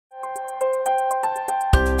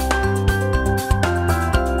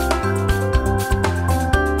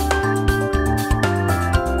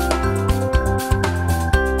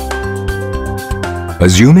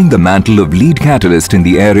Assuming the mantle of lead catalyst in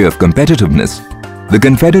the area of competitiveness, the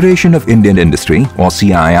Confederation of Indian Industry, or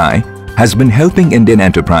CII, has been helping Indian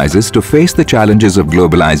enterprises to face the challenges of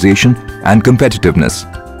globalization and competitiveness.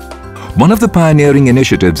 One of the pioneering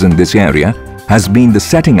initiatives in this area has been the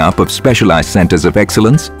setting up of specialized centers of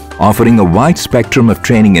excellence, offering a wide spectrum of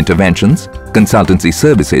training interventions, consultancy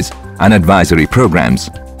services, and advisory programs.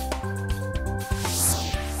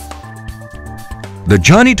 The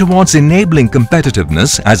journey towards enabling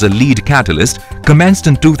competitiveness as a lead catalyst commenced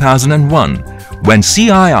in 2001 when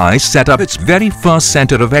CII set up its very first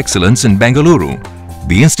Center of Excellence in Bengaluru,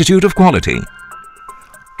 the Institute of Quality.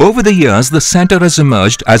 Over the years, the center has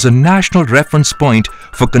emerged as a national reference point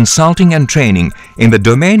for consulting and training in the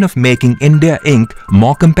domain of making India Inc.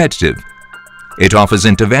 more competitive. It offers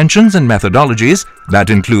interventions and methodologies that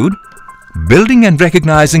include building and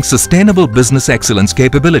recognizing sustainable business excellence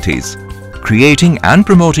capabilities, creating and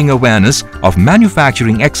promoting awareness of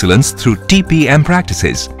manufacturing excellence through TPM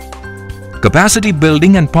practices, capacity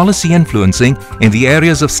building and policy influencing in the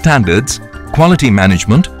areas of standards, quality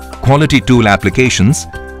management, quality tool applications,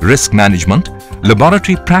 risk management,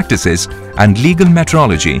 laboratory practices, and legal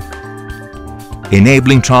metrology,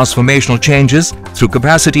 enabling transformational changes through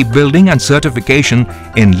capacity building and certification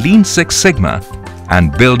in Lean Six Sigma,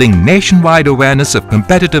 and building nationwide awareness of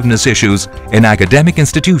competitiveness issues in academic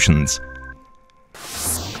institutions.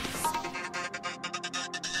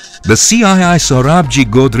 The CII Saurabhji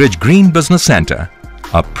Godrej Green Business Center,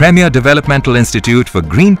 a premier developmental institute for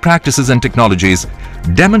green practices and technologies,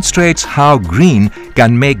 demonstrates how green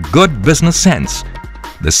can make good business sense.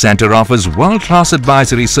 The center offers world-class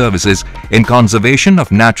advisory services in conservation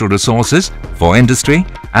of natural resources for industry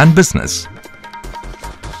and business.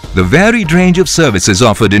 The varied range of services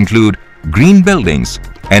offered include green buildings,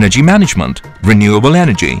 energy management, renewable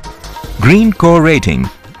energy, green core rating,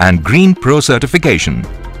 and green pro certification.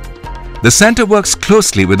 The center works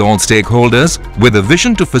closely with all stakeholders with a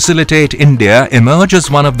vision to facilitate India emerge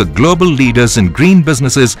as one of the global leaders in green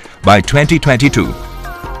businesses by 2022.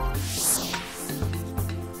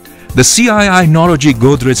 The CII Nauroji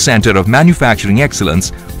Godrej Center of Manufacturing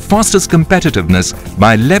Excellence fosters competitiveness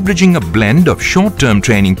by leveraging a blend of short-term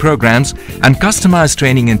training programs and customized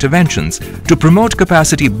training interventions to promote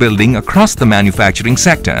capacity building across the manufacturing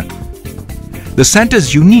sector. The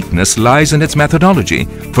center's uniqueness lies in its methodology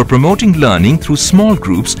for promoting learning through small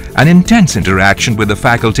groups and intense interaction with the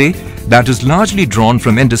faculty that is largely drawn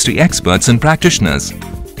from industry experts and practitioners.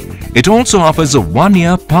 It also offers a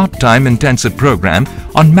one-year part-time intensive program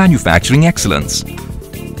on manufacturing excellence.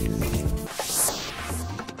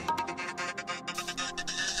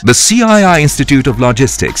 The CII Institute of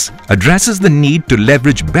Logistics addresses the need to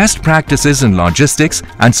leverage best practices in logistics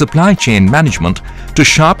and supply chain management to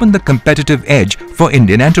sharpen the competitive edge for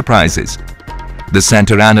Indian enterprises. The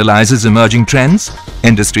center analyzes emerging trends,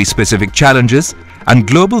 industry-specific challenges, and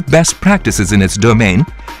global best practices in its domain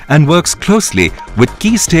and works closely with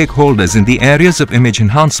key stakeholders in the areas of image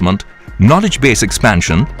enhancement, knowledge base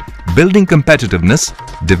expansion, building competitiveness,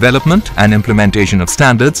 development and implementation of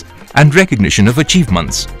standards, and recognition of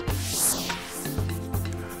achievements.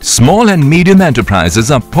 Small and medium enterprises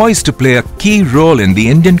are poised to play a key role in the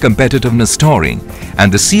Indian competitiveness story,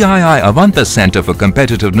 and the CII Avanta Center for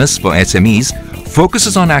Competitiveness for SMEs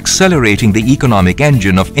focuses on accelerating the economic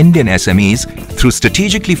engine of Indian SMEs through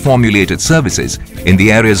strategically formulated services in the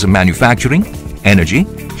areas of manufacturing, energy,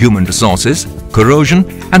 human resources, corrosion,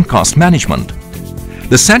 and cost management.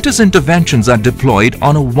 The center's interventions are deployed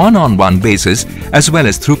on a one-on-one basis as well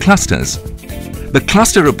as through clusters. The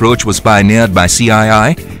cluster approach was pioneered by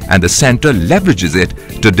CII, and the center leverages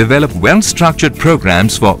it to develop well-structured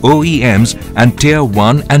programs for OEMs and Tier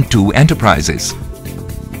 1 and 2 enterprises.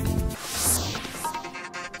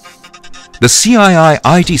 The CII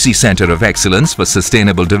ITC Center of Excellence for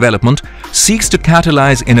Sustainable Development seeks to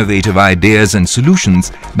catalyze innovative ideas and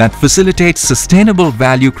solutions that facilitate sustainable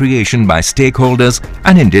value creation by stakeholders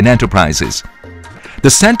and Indian enterprises. The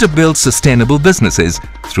center builds sustainable businesses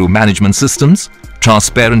through management systems,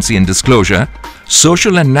 transparency and disclosure,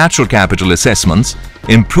 social and natural capital assessments,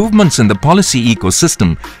 improvements in the policy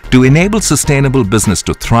ecosystem to enable sustainable business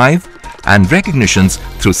to thrive, and recognitions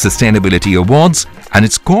through sustainability awards and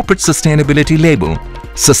its corporate sustainability label,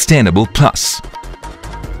 Sustainable Plus.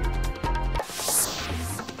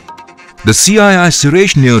 The CII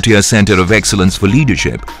Suresh Neotia Center of Excellence for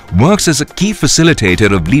Leadership works as a key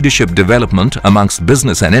facilitator of leadership development amongst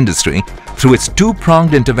business and industry through its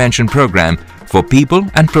two-pronged intervention program for people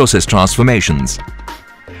and process transformations.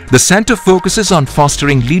 The Center focuses on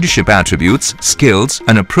fostering leadership attributes, skills,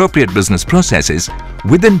 and appropriate business processes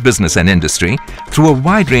within business and industry through a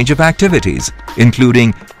wide range of activities,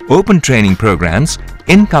 including open training programs,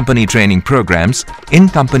 in-company training programs,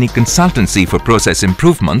 in-company consultancy for process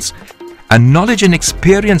improvements, and knowledge and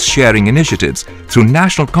experience sharing initiatives through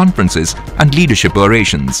national conferences and leadership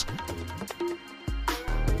orations.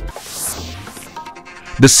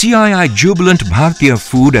 The CII Jubilant Bharatiya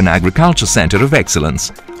Food and Agriculture Center of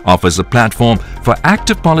Excellence offers a platform for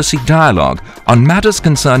active policy dialogue on matters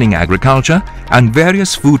concerning agriculture and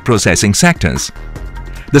various food processing sectors.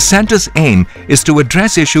 The center's aim is to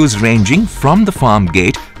address issues ranging from the farm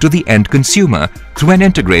gate to the end consumer through an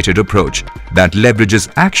integrated approach that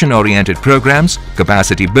leverages action-oriented programs,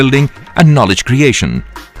 capacity building, and knowledge creation.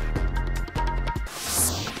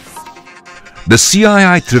 The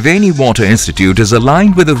CII Triveni Water Institute is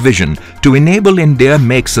aligned with a vision to enable India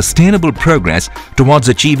make sustainable progress towards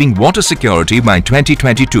achieving water security by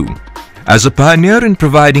 2022. As a pioneer in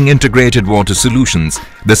providing integrated water solutions,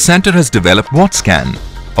 the center has developed WaterScan,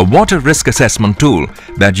 a water risk assessment tool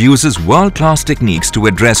that uses world-class techniques to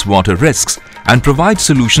address water risks and provide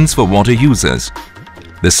solutions for water users.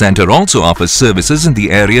 The center also offers services in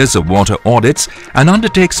the areas of water audits and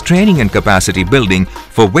undertakes training and capacity building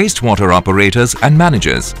for wastewater operators and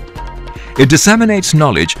managers. It disseminates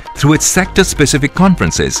knowledge through its sector-specific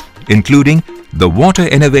conferences, including the Water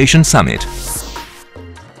Innovation Summit.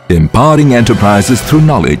 Empowering enterprises through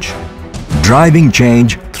knowledge, driving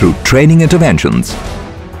change through training interventions,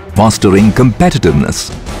 fostering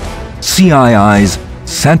competitiveness. CII's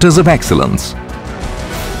Centers of Excellence.